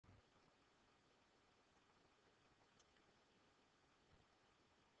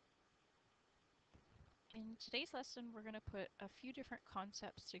In today's lesson, we're going to put a few different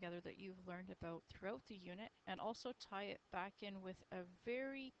concepts together that you've learned about throughout the unit and also tie it back in with a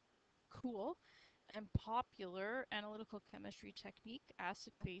very cool and popular analytical chemistry technique,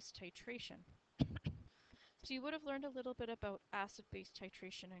 acid-base titration. So you would have learned a little bit about acid-base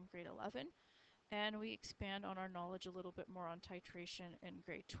titration in grade 11, and we expand on our knowledge a little bit more on titration in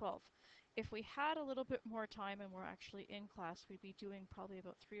grade 12. If we had a little bit more time and we're actually in class, we'd be doing probably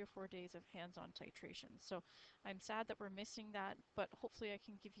about 3 or 4 days of hands-on titration. So I'm sad that we're missing that, but hopefully I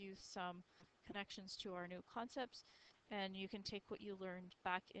can give you some connections to our new concepts, and you can take what you learned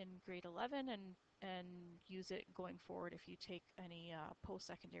back in grade 11 and use it going forward if you take any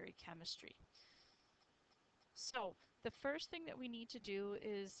post-secondary chemistry. So the first thing that we need to do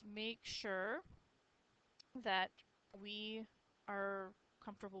is make sure that we are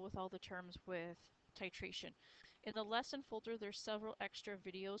comfortable with all the terms with titration. In the lesson folder, there's several extra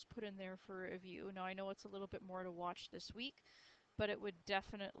videos put in there for review. Now I know it's a little bit more to watch this week, but it would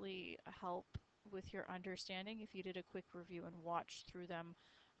definitely help with your understanding if you did a quick review and watched through them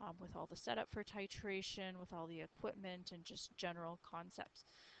with all the setup for titration, with all the equipment, and just general concepts.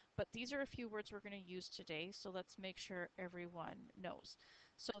 But these are a few words we're going to use today, so let's make sure everyone knows.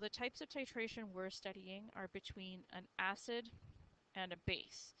 So the types of titration we're studying are between an acid and a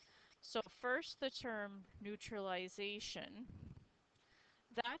base. So first, the term neutralization.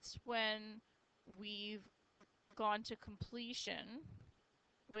 That's when we've gone to completion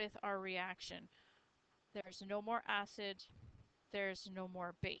with our reaction. There's no more acid, there's no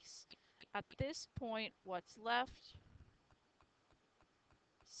more base. At this point, what's left?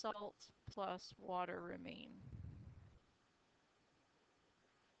 Salt plus water remain.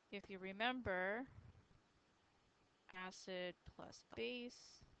 If you remember, acid plus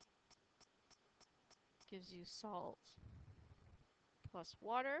base gives you salt plus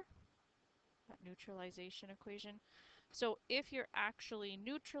water, that neutralization equation. So if you're actually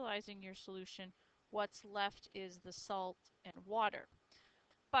neutralizing your solution, what's left is the salt and water.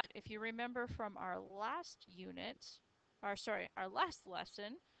 But if you remember from our last unit, our last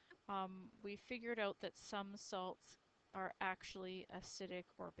lesson, we figured out that some salts are actually acidic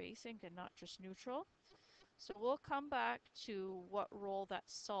or basic and not just neutral. So we'll come back to what role that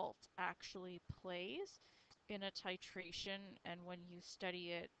salt actually plays in a titration, and when you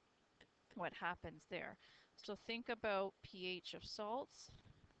study it, what happens there. So think about pH of salts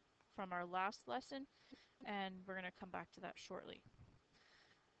from our last lesson, and we're going to come back to that shortly.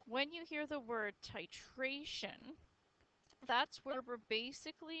 When you hear the word titration, that's where we're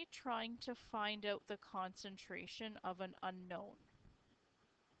basically trying to find out the concentration of an unknown.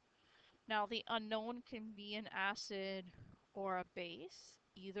 Now, the unknown can be an acid or a base,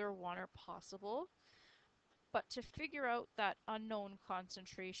 either one are possible. But to figure out that unknown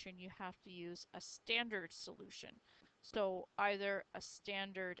concentration, you have to use a standard solution. So either a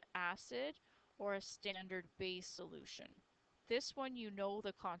standard acid or a standard base solution. This one, you know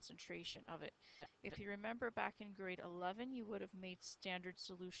the concentration of it. If you remember back in grade 11, you would have made standard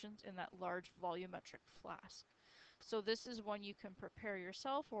solutions in that large volumetric flask. So this is one you can prepare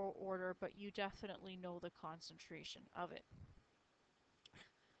yourself or order, but you definitely know the concentration of it.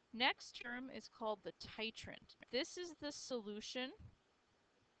 Next term is called the titrant. This is the solution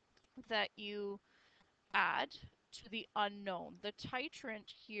that you add to the unknown. The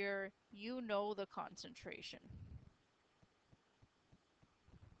titrant here, you know the concentration.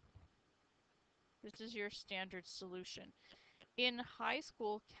 This is your standard solution. In high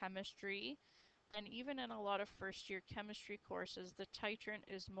school chemistry, and even in a lot of first year chemistry courses, the titrant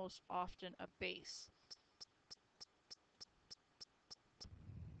is most often a base.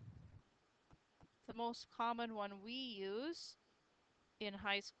 The most common one we use in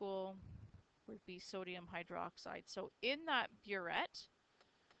high school would be sodium hydroxide. So in that burette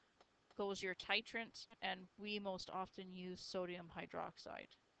goes your titrant, and we most often use sodium hydroxide.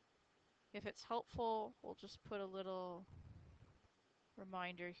 If it's helpful, we'll just put a little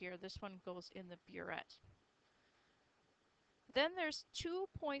reminder here. This one goes in the burette. Then there's 2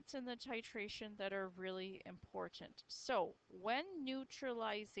 points in the titration that are really important. So when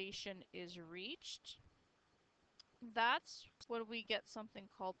neutralization is reached, that's when we get something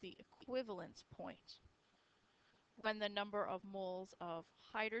called the equivalence point. When the number of moles of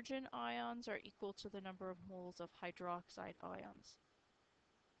hydrogen ions are equal to the number of moles of hydroxide ions.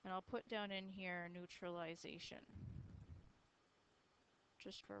 And I'll put down in here neutralization,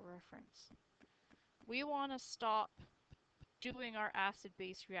 just for reference. We want to stop doing our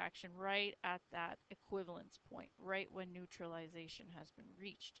acid-base reaction right at that equivalence point, right when neutralization has been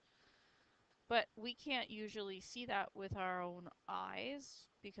reached. But we can't usually see that with our own eyes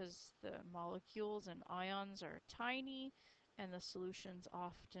because the molecules and ions are tiny and the solutions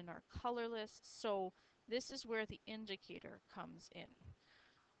often are colorless. So this is where the indicator comes in.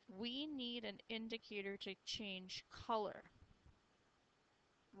 We need an indicator to change color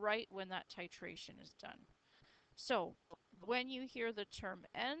right when that titration is done. So when you hear the term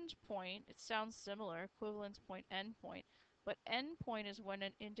endpoint, it sounds similar, equivalence point, endpoint, but endpoint is when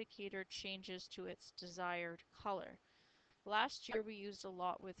an indicator changes to its desired color. Last year we used a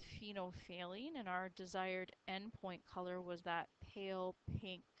lot with phenolphthalein, and our desired endpoint color was that pale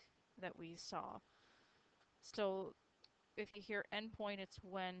pink that we saw. So if you hear endpoint, it's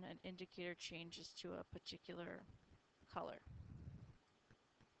when an indicator changes to a particular color.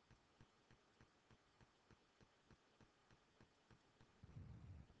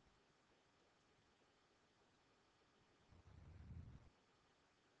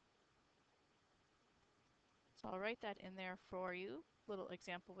 So I'll write that in there for you. Little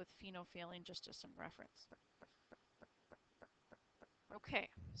example with phenolphthalein just as some reference. Okay,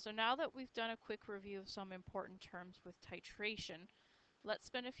 so now that we've done a quick review of some important terms with titration, let's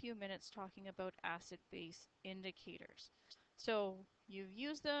spend a few minutes talking about acid-base indicators. So you've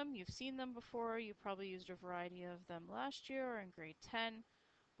used them, you've seen them before, you probably used a variety of them last year or in grade 10,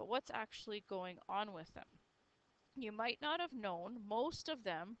 but what's actually going on with them? You might not have known most of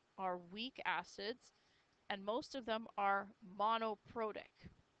them are weak acids and most of them are monoprotic.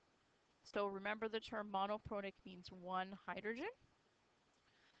 So remember the term monoprotic means one hydrogen.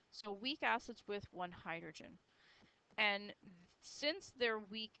 So weak acids with one hydrogen. And since they're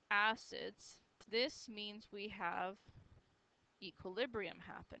weak acids, this means we have equilibrium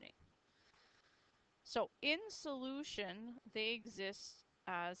happening. So in solution, they exist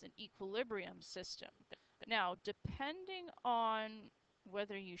as an equilibrium system. Now, depending on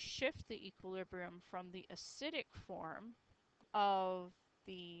whether you shift the equilibrium from the acidic form of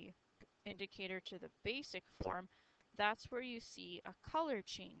the indicator to the basic form, that's where you see a color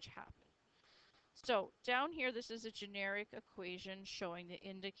change happen. So down here, this is a generic equation showing the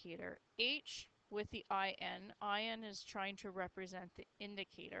indicator. H with the IN. IN is trying to represent the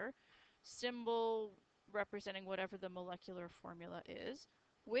indicator. Symbol representing whatever the molecular formula is.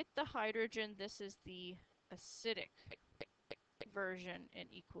 With the hydrogen, this is the acidic version in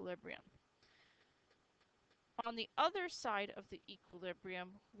equilibrium. On the other side of the equilibrium,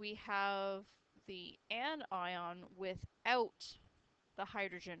 we have the anion without the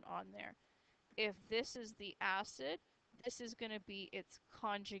hydrogen on there. If this is the acid, this is going to be its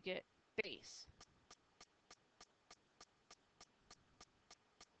conjugate base.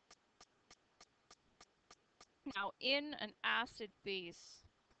 Now, in an acid-base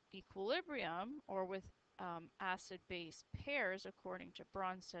equilibrium, or with acid-base pairs, according to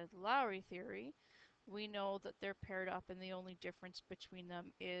Bronsted-Lowry theory, we know that they're paired up and the only difference between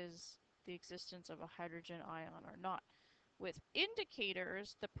them is the existence of a hydrogen ion or not. With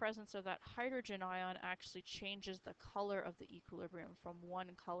indicators, the presence of that hydrogen ion actually changes the color of the equilibrium from one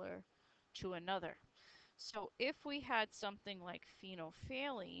color to another. So if we had something like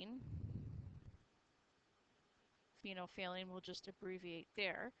phenolphthalein, phenolphthalein will just abbreviate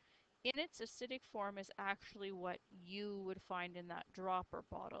there, in its acidic form is actually what you would find in that dropper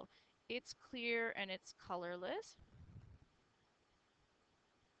bottle. It's clear and it's colorless.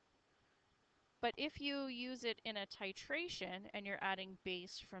 But if you use it in a titration and you're adding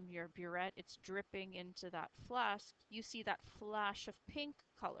base from your burette, it's dripping into that flask, you see that flash of pink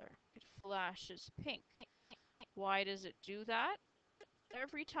color. It flashes pink. Why does it do that?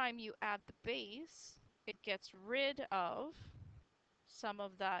 Every time you add the base, it gets rid of some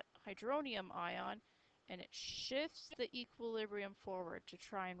of that hydronium ion and it shifts the equilibrium forward to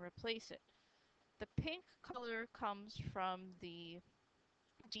try and replace it. The pink color comes from the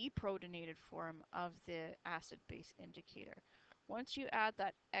deprotonated form of the acid-base indicator. Once you add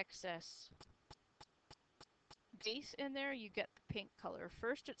that excess base in there, you get the pink color.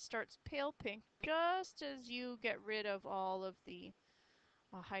 First it starts pale pink just as you get rid of all of the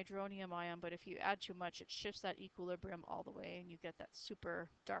hydronium ion, but if you add too much, it shifts that equilibrium all the way and you get that super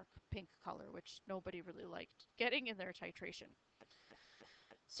dark pink color, which nobody really liked getting in their titration.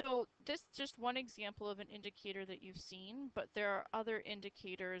 So this is just one example of an indicator that you've seen, but there are other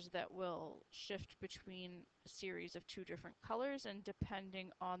indicators that will shift between a series of two different colors, and depending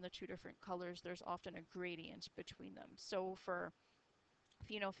on the two different colors, there's often a gradient between them. So for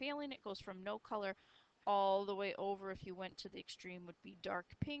phenolphthalein, it goes from no color all the way over, if you went to the extreme, would be dark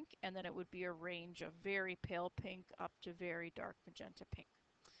pink, and then it would be a range of very pale pink up to very dark magenta pink.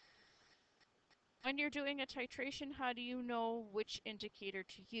 When you're doing a titration, how do you know which indicator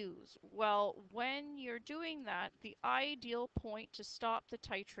to use? Well, when you're doing that, the ideal point to stop the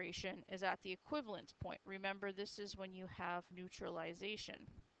titration is at the equivalence point. Remember, this is when you have neutralization.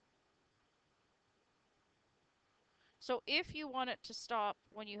 So if you want it to stop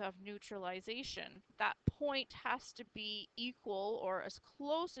when you have neutralization, that point has to be equal or as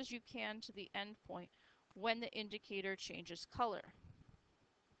close as you can to the end point when the indicator changes color.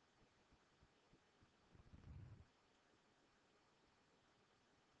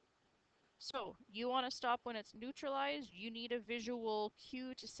 So you want to stop when it's neutralized, you need a visual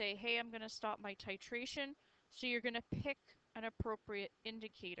cue to say, hey, I'm going to stop my titration. So you're going to pick an appropriate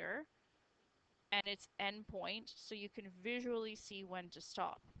indicator and its endpoint so you can visually see when to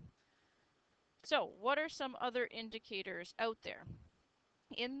stop. So what are some other indicators out there?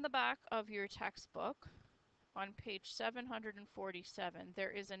 In the back of your textbook, on page 747,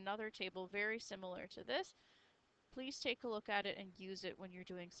 there is another table very similar to this. Please take a look at it and use it when you're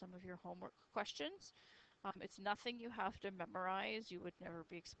doing some of your homework questions. It's nothing you have to memorize. You would never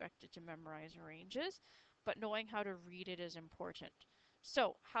be expected to memorize ranges, but knowing how to read it is important.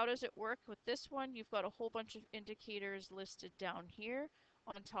 So how does it work with this one? You've got a whole bunch of indicators listed down here.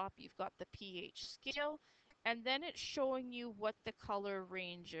 On top, you've got the pH scale, and then it's showing you what the color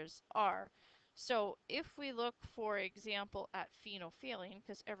ranges are. So if we look, for example, at phenolphthalein,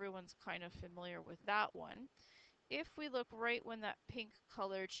 because everyone's kind of familiar with that one, if we look right when that pink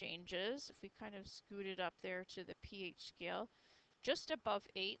color changes, if we kind of scoot it up there to the pH scale, just above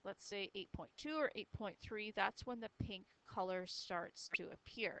 8, let's say 8.2 or 8.3, that's when the pink color starts to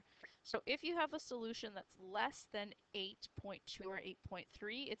appear. So if you have a solution that's less than 8.2 or 8.3,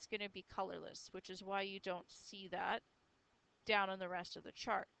 it's going to be colorless, which is why you don't see that down on the rest of the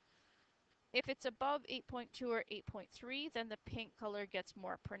chart. If it's above 8.2 or 8.3, then the pink color gets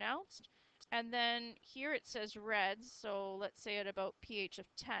more pronounced. And then here it says reds, so let's say at about pH of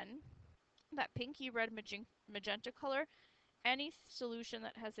 10, that pinky red magenta color, any solution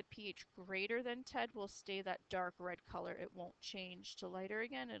that has a pH greater than 10 will stay that dark red color. It won't change to lighter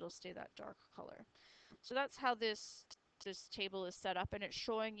again, it'll stay that dark color. So that's how this table is set up, and it's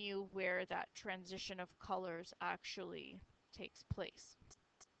showing you where that transition of colors actually takes place.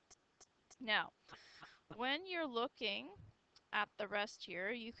 Now, when you're looking at the rest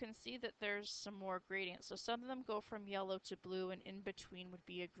here, you can see that there's some more gradients. So some of them go from yellow to blue, and in between would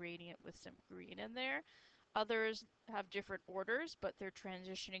be a gradient with some green in there. Others have different orders, but they're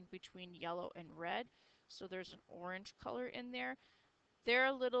transitioning between yellow and red. So there's an orange color in there. They're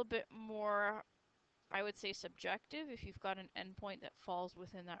a little bit more, I would say, subjective. If you've got an endpoint that falls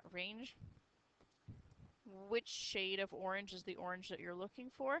within that range, which shade of orange is the orange that you're looking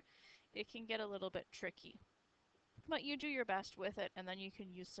for, it can get a little bit tricky. But you do your best with it, and then you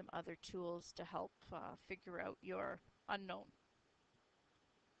can use some other tools to help figure out your unknown.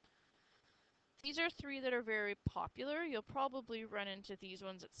 These are three that are very popular. You'll probably run into these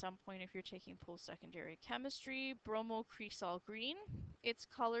ones at some point if you're taking post-secondary chemistry. Bromocresol green. Its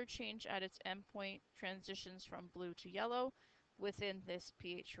color change at its endpoint transitions from blue to yellow within this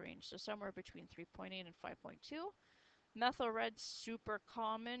pH range, so somewhere between 3.8 and 5.2. Methyl red, super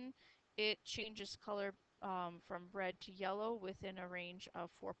common. It changes color from red to yellow within a range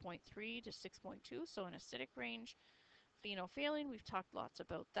of 4.3 to 6.2, so an acidic range. Phenolphthalein, we've talked lots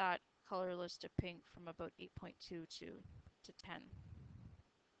about that. Colorless to pink from about 8.2 to 10.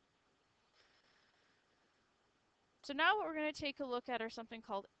 So now what we're going to take a look at are something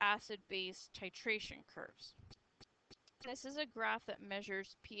called acid-base titration curves. This is a graph that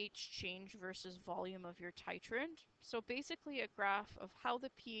measures pH change versus volume of your titrant. So basically a graph of how the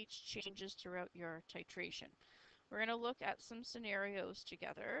pH changes throughout your titration. We're going to look at some scenarios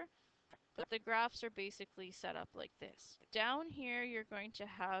together, but the graphs are basically set up like this. Down here, you're going to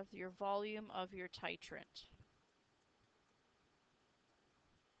have your volume of your titrant.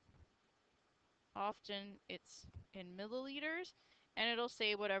 Often it's in milliliters, and it'll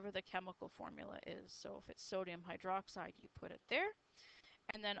say whatever the chemical formula is. So if it's sodium hydroxide, you put it there.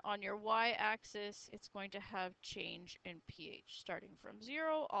 And then on your y-axis, it's going to have change in pH, starting from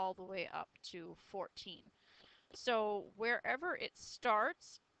 0 all the way up to 14. So wherever it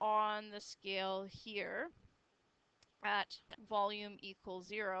starts on the scale here at volume equals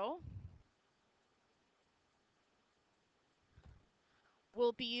 0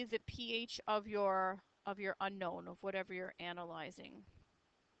 will be the pH of your unknown, of whatever you're analyzing.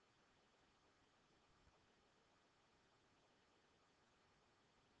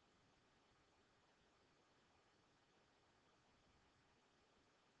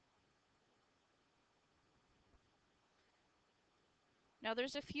 Now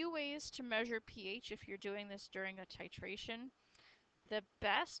there's a few ways to measure pH if you're doing this during a titration. The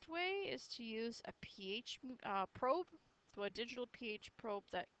best way is to use a pH probe, so a digital pH probe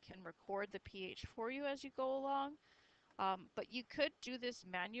that can record the pH for you as you go along. But you could do this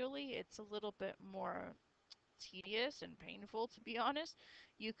manually. It's a little bit more tedious and painful, to be honest.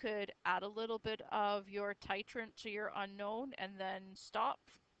 You could add a little bit of your titrant to your unknown and then stop,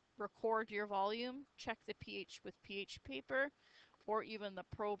 record your volume, check the pH with pH paper or even the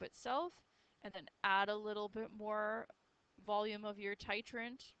probe itself, and then add a little bit more volume of your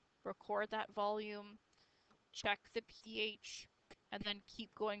titrant, record that volume, check the pH, and then keep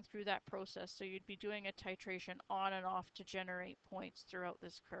going through that process. So you'd be doing a titration on and off to generate points throughout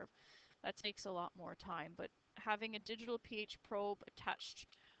this curve. That takes a lot more time, but having a digital pH probe attached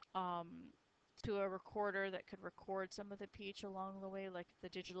um, to a recorder that could record some of the pH along the way, like the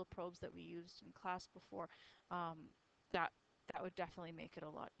digital probes that we used in class before, um, that that would definitely make it a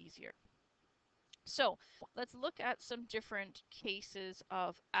lot easier. So let's look at some different cases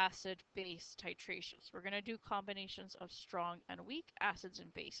of acid-base titrations. We're going to do combinations of strong and weak acids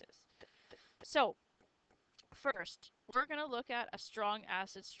and bases. So first, we're going to look at a strong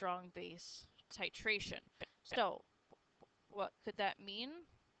acid, strong base titration. So what could that mean?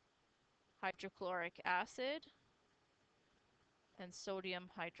 Hydrochloric acid and sodium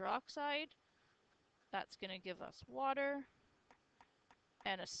hydroxide. That's going to give us water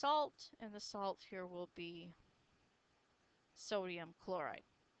and a salt, and the salt here will be sodium chloride.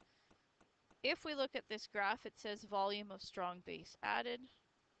 If we look at this graph, it says volume of strong base added.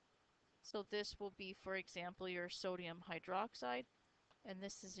 So this will be, for example, your sodium hydroxide, and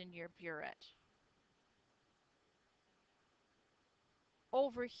this is in your burette.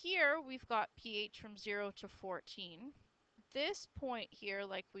 Over here, we've got pH from 0 to 14. This point here,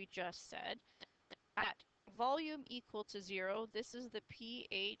 like we just said, at volume equal to 0, this is the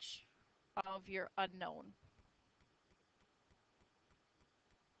pH of your unknown.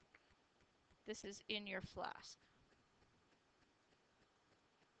 This is in your flask.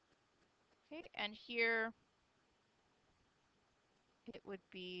 Okay, and here it would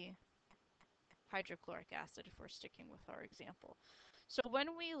be hydrochloric acid if we're sticking with our example. So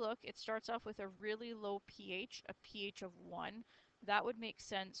when we look, it starts off with a really low pH, a pH of 1. That would make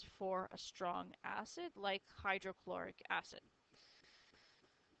sense for a strong acid like hydrochloric acid.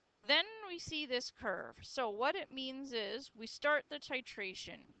 Then we see this curve. So what it means is we start the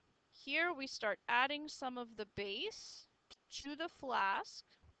titration. Here we start adding some of the base to the flask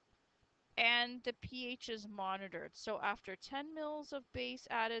and the pH is monitored. So after 10 mils of base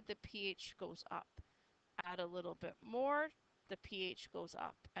added, the pH goes up. Add a little bit more, the pH goes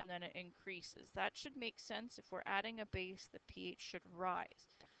up and then it increases. That should make sense. If we're adding a base, the pH should rise.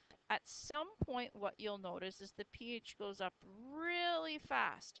 At some point, what you'll notice is the pH goes up really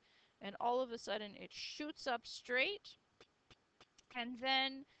fast and all of a sudden it shoots up straight and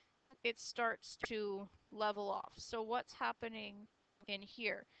then it starts to level off. So what's happening in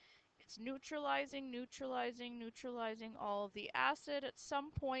here? It's neutralizing, neutralizing, neutralizing all of the acid. At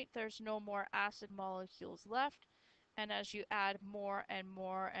some point, there's no more acid molecules left. And as you add more and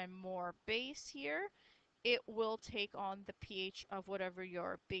more and more base here, it will take on the pH of whatever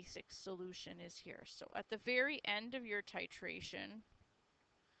your basic solution is here. So at the very end of your titration,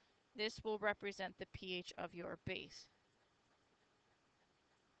 this will represent the pH of your base.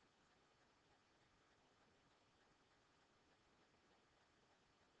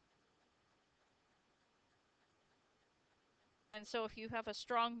 And so if you have a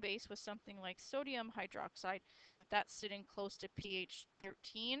strong base with something like sodium hydroxide, that's sitting close to pH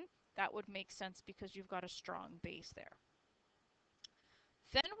 13, that would make sense because you've got a strong base there.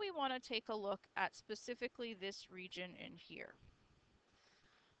 Then we want to take a look at specifically this region in here.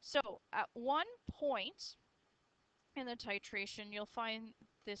 So at one point in the titration, you'll find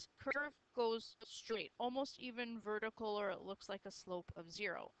this curve goes straight, almost even vertical, or it looks like a slope of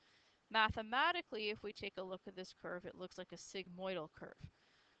 0. Mathematically, if we take a look at this curve, it looks like a sigmoidal curve.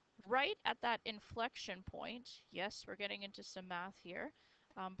 Right at that inflection point, yes, we're getting into some math here,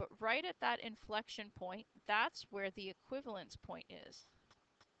 but right at that inflection point, that's where the equivalence point is.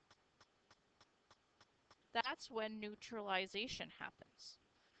 That's when neutralization happens.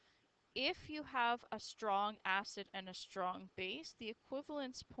 If you have a strong acid and a strong base, the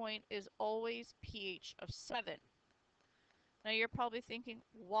equivalence point is always pH of 7. Now you're probably thinking,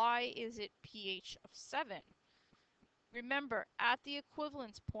 why is it pH of 7? Remember, at the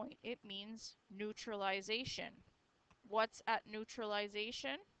equivalence point, it means neutralization. What's at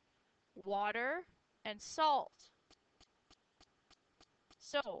neutralization? Water and salt.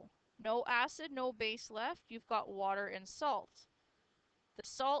 So, no acid, no base left. You've got water and salt. The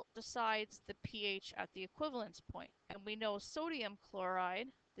salt decides the pH at the equivalence point, and we know sodium chloride,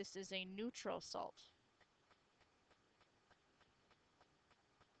 this is a neutral salt.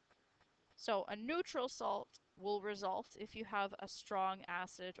 So a neutral salt will result if you have a strong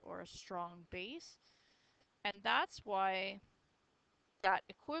acid or a strong base, and that's why that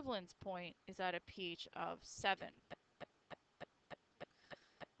equivalence point is at a pH of 7.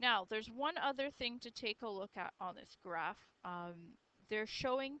 Now, there's one other thing to take a look at on this graph. They're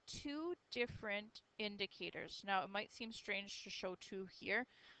showing two different indicators. Now, it might seem strange to show two here,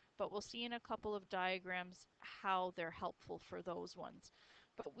 but we'll see in a couple of diagrams how they're helpful for those ones.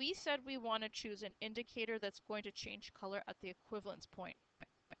 But we said we want to choose an indicator that's going to change color at the equivalence point.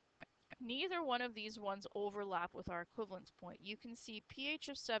 Neither one of these ones overlap with our equivalence point. You can see pH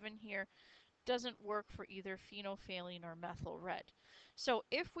of 7 here doesn't work for either phenolphthalein or methyl red. So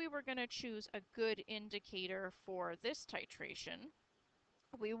if we were going to choose a good indicator for this titration,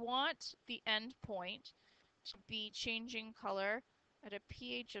 we want the end point to be changing color at a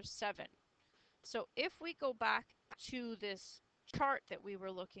pH of 7. So if we go back to this chart that we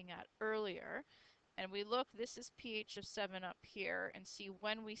were looking at earlier, and we look, this is pH of 7 up here, and see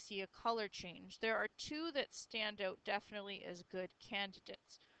when we see a color change, there are two that stand out definitely as good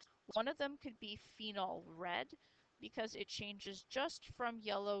candidates. One of them could be phenol red, because it changes just from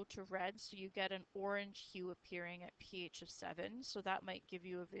yellow to red, so you get an orange hue appearing at pH of 7. So that might give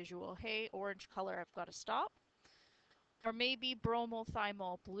you a visual, hey, orange color, I've got to stop. Or maybe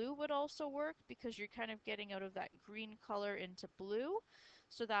bromothymol blue would also work, because you're kind of getting out of that green color into blue.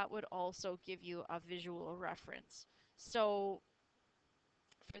 So that would also give you a visual reference. So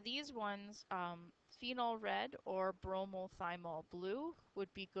for these ones, phenol red or bromothymol blue would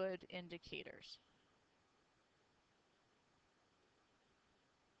be good indicators.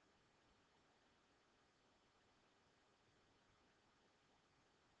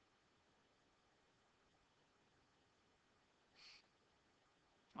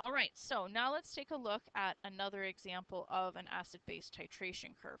 All right, so now let's take a look at another example of an acid-base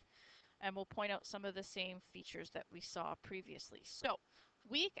titration curve, and we'll point out some of the same features that we saw previously. So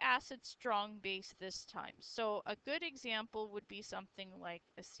weak acid, strong base this time. So a good example would be something like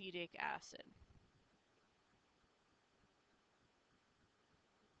acetic acid.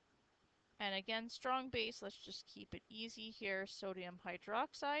 And again, strong base, let's just keep it easy here, sodium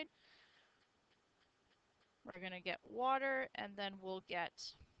hydroxide. We're going to get water, and then we'll get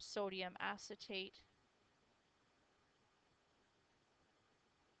sodium acetate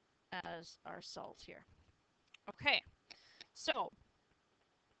as our salt here. Okay, so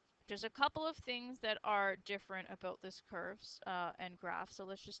there's a couple of things that are different about this curves and graph, so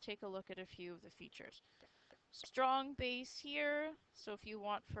let's just take a look at a few of the features. Strong base here, so if you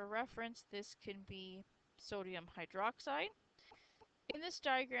want for reference, this can be sodium hydroxide. In this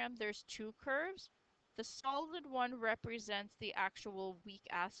diagram, there's two curves. The solid one represents the actual weak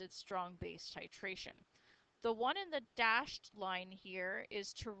acid strong base titration. The one in the dashed line here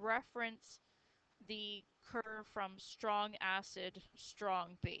is to reference the curve from strong acid,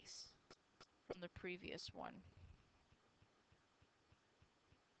 strong base from the previous one.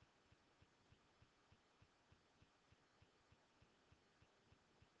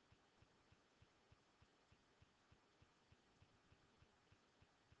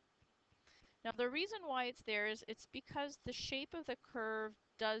 Now the reason why it's there is it's because the shape of the curve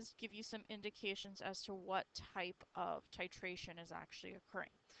does give you some indications as to what type of titration is actually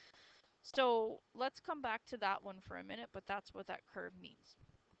occurring. So let's come back to that one for a minute, but that's what that curve means.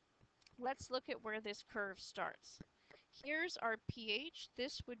 Let's look at where this curve starts. Here's our pH.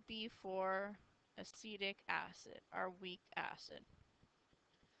 This would be for acetic acid, our weak acid.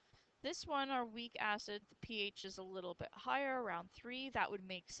 This one, our weak acid, the pH is a little bit higher, around 3. That would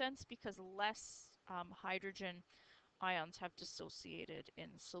make sense because less hydrogen ions have dissociated in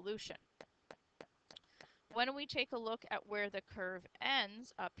solution. When we take a look at where the curve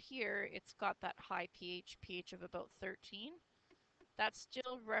ends, up here, it's got that high pH of about 13. That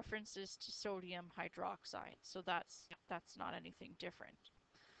still references to sodium hydroxide, so that's not anything different.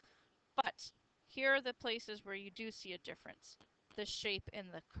 But here are the places where you do see a difference. The shape in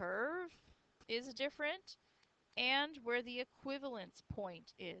the curve is different, and where the equivalence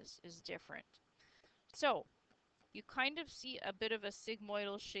point is different. So you kind of see a bit of a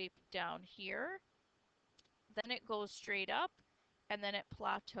sigmoidal shape down here, then it goes straight up, and then it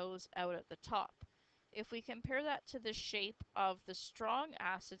plateaus out at the top. If we compare that to the shape of the strong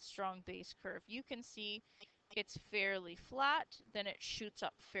acid, strong base curve, you can see it's fairly flat, then it shoots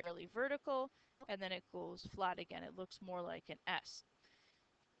up fairly vertical, and then it goes flat again. It looks more like an S.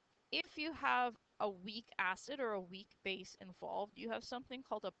 If you have a weak acid or a weak base involved, you have something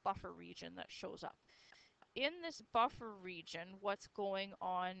called a buffer region that shows up. In this buffer region, what's going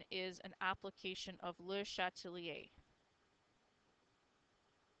on is an application of Le Chatelier.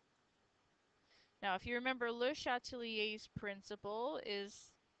 Now, if you remember, Le Chatelier's principle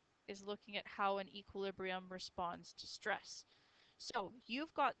is looking at how an equilibrium responds to stress. So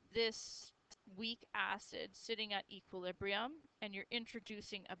you've got this weak acid sitting at equilibrium, and you're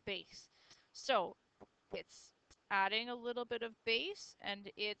introducing a base. So it's adding a little bit of base,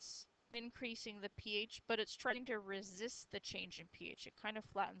 and it's increasing the pH, but it's trying to resist the change in pH. It kind of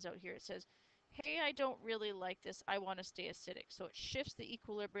flattens out here. It says, hey, I don't really like this. I want to stay acidic. So it shifts the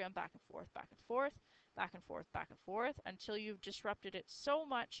equilibrium back and forth, back and forth, back and forth, back and forth, until you've disrupted it so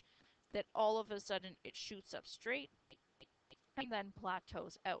much that all of a sudden it shoots up straight and then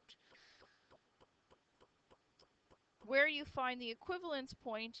plateaus out. Where you find the equivalence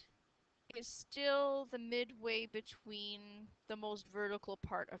point is still the midway between the most vertical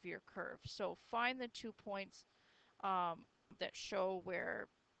part of your curve. So find the 2 points that show where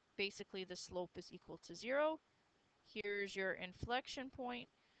basically the slope is equal to 0. Here's your inflection point.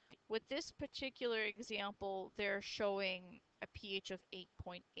 With this particular example, they're showing a pH of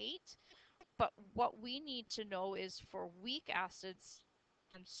 8.8. But what we need to know is for weak acids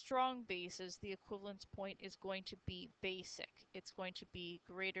and strong bases, the equivalence point is going to be basic. It's going to be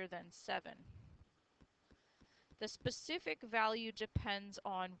greater than 7. The specific value depends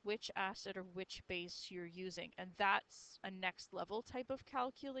on which acid or which base you're using, and that's a next level type of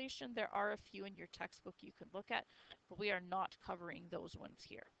calculation. There are a few in your textbook you can look at, but we are not covering those ones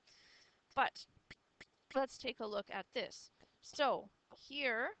here. But let's take a look at this. So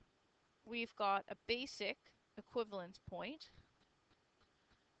here we've got a basic equivalence point,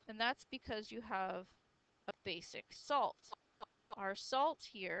 and that's because you have a basic salt. Our salt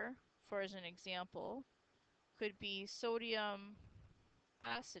here, for as an example, could be sodium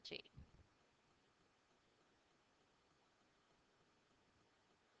acetate.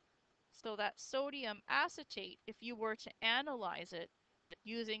 So that sodium acetate, if you were to analyze it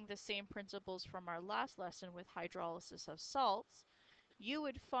using the same principles from our last lesson with hydrolysis of salts, you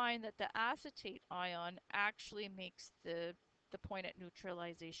would find that the acetate ion actually makes the point at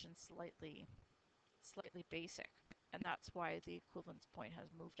neutralization slightly basic. And that's why the equivalence point has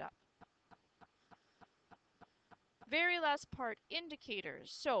moved up. Very last part,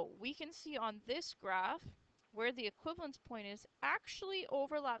 indicators. So we can see on this graph where the equivalence point is actually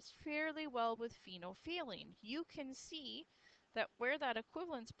overlaps fairly well with phenolphthalein. You can see that where that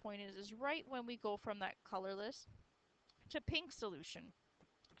equivalence point is right when we go from that colorless to pink solution.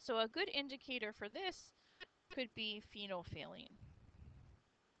 So a good indicator for this could be phenolphthalein.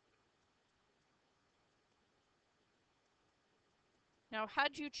 Now,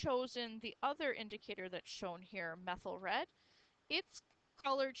 had you chosen the other indicator that's shown here, methyl red, its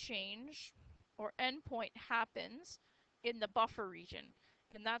color change or endpoint happens in the buffer region.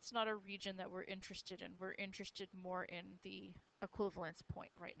 And that's not a region that we're interested in. We're interested more in the equivalence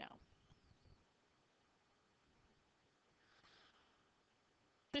point right now.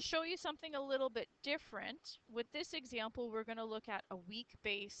 To show you something a little bit different, with this example, we're going to look at a weak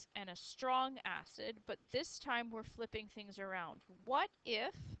base and a strong acid, but this time we're flipping things around. What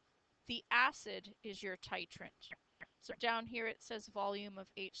if the acid is your titrant? So down here it says volume of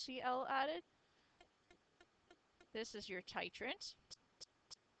HCl added. This is your titrant.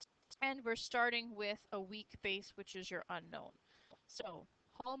 And we're starting with a weak base, which is your unknown. So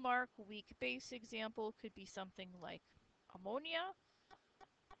hallmark weak base example could be something like ammonia,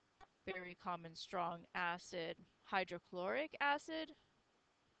 very common strong acid, hydrochloric acid.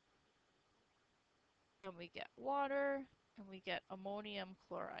 And we get water, and we get ammonium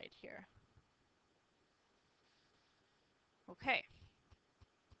chloride here. Okay.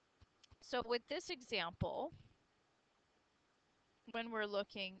 So with this example, when we're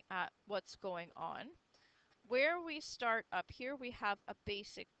looking at what's going on, where we start up here, we have a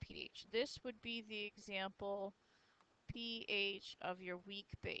basic pH. This would be the example pH of your weak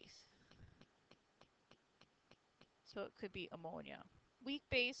base. So it could be ammonia. Weak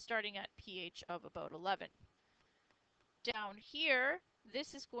base starting at pH of about 11. Down here,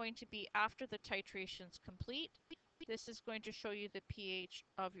 this is going to be after the titration's complete. This is going to show you the pH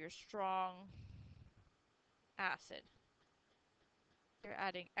of your strong acid. You're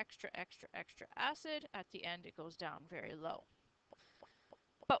adding extra acid. At the end, it goes down very low.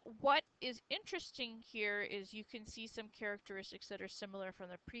 But what is interesting here is you can see some characteristics that are similar from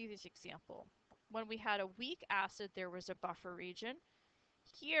the previous example. When we had a weak acid, there was a buffer region.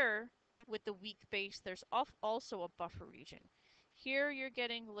 Here, with the weak base, there's also a buffer region. Here you're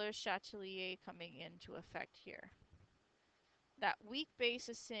getting Le Chatelier coming into effect here. That weak base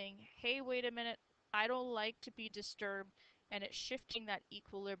is saying, hey, wait a minute, I don't like to be disturbed, and it's shifting that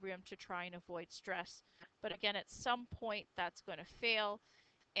equilibrium to try and avoid stress. But again, at some point that's going to fail,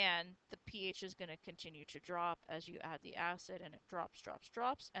 and the pH is going to continue to drop as you add the acid, and it drops, drops,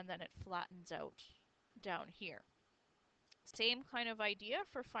 drops, and then it flattens out down here. Same kind of idea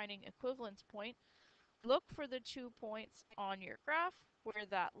for finding equivalence point. Look for the 2 points on your graph where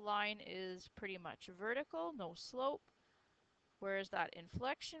that line is pretty much vertical, no slope. Where's that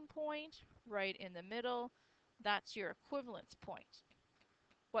inflection point? Right in the middle. That's your equivalence point.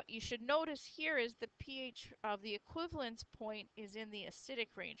 What you should notice here is the pH of the equivalence point is in the acidic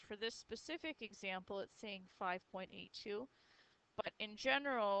range. For this specific example, it's saying 5.82. But in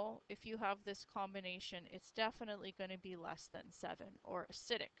general, if you have this combination, it's definitely going to be less than 7 or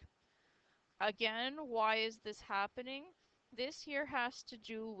acidic. Again, why is this happening? This here has to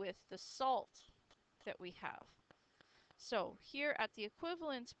do with the salt that we have. So here at the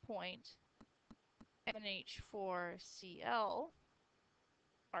equivalence point, NH4Cl,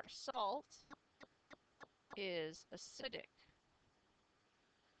 our salt, is acidic.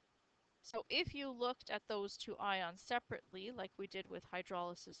 So if you looked at those two ions separately, like we did with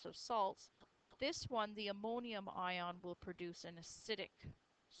hydrolysis of salts, this one, the ammonium ion, will produce an acidic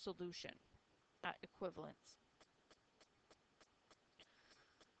solution at equivalence.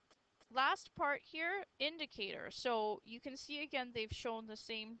 Last part here, indicator. So you can see again they've shown the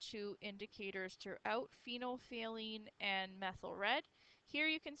same two indicators throughout, phenolphthalein and methyl red. Here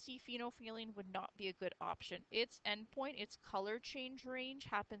you can see phenolphthalein would not be a good option. Its endpoint, its color change range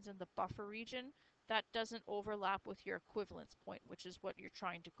happens in the buffer region. That doesn't overlap with your equivalence point, which is what you're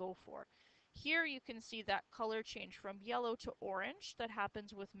trying to go for. Here you can see that color change from yellow to orange that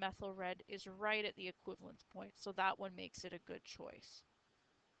happens with methyl red is right at the equivalence point, so that one makes it a good choice.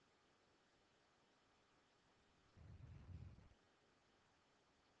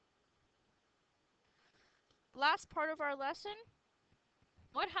 Last part of our lesson,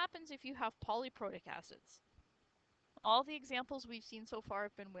 what happens if you have polyprotic acids? All the examples we've seen so far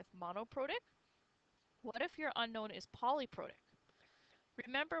have been with monoprotic. What if your unknown is polyprotic?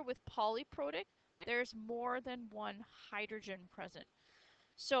 Remember, with polyprotic, there's more than one hydrogen present.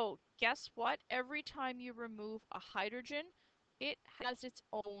 So guess what? Every time you remove a hydrogen, it has its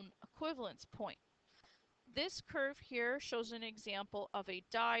own equivalence point. This curve here shows an example of a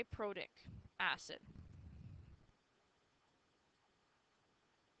diprotic acid.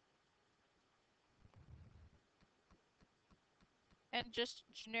 And just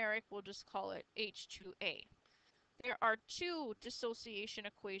generic, we'll just call it H2A. There are two dissociation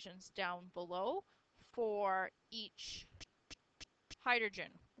equations down below for each hydrogen.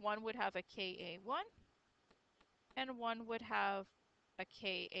 One would have a Ka1 and one would have a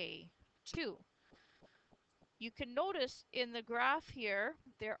Ka2. You can notice in the graph here,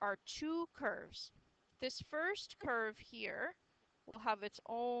 there are two curves. This first curve here will have its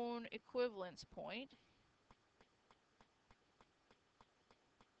own equivalence point.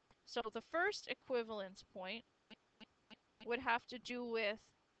 So the first equivalence point would have to do with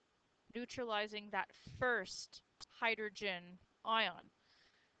neutralizing that first hydrogen ion.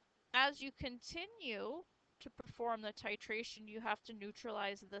 As you continue to perform the titration, you have to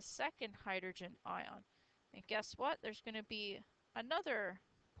neutralize the second hydrogen ion. And guess what? There's going to be another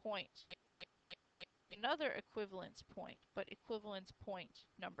point, another equivalence point, but equivalence point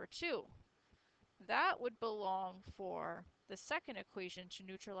number 2. That would belong for the second equation to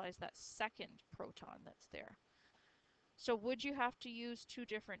neutralize that second proton that's there. So would you have to use two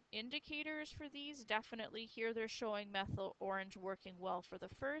different indicators for these? Definitely. Here they're showing methyl orange working well for the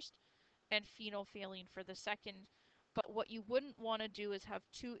first and phenolphthalein for the second. But what you wouldn't want to do is have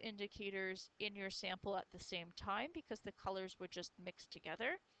two indicators in your sample at the same time because the colors would just mix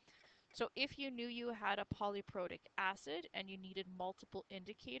together. So if you knew you had a polyprotic acid and you needed multiple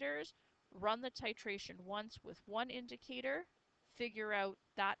indicators, run the titration once with one indicator, figure out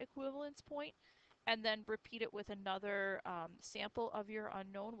that equivalence point, and then repeat it with another sample of your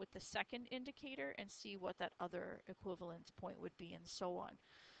unknown with the second indicator and see what that other equivalence point would be, and so on.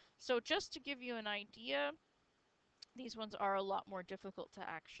 So just to give you an idea, these ones are a lot more difficult to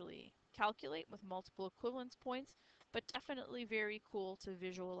actually calculate with multiple equivalence points, but definitely very cool to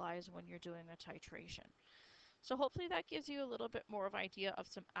visualize when you're doing a titration. So hopefully that gives you a little bit more of an idea of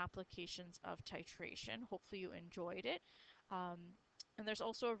some applications of titration. Hopefully you enjoyed it. Um, and there's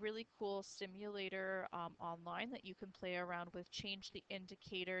also a really cool simulator online that you can play around with, change the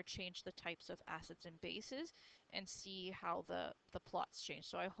indicator, change the types of acids and bases, and see how the plots change.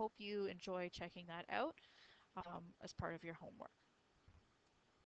 So I hope you enjoy checking that out as part of your homework.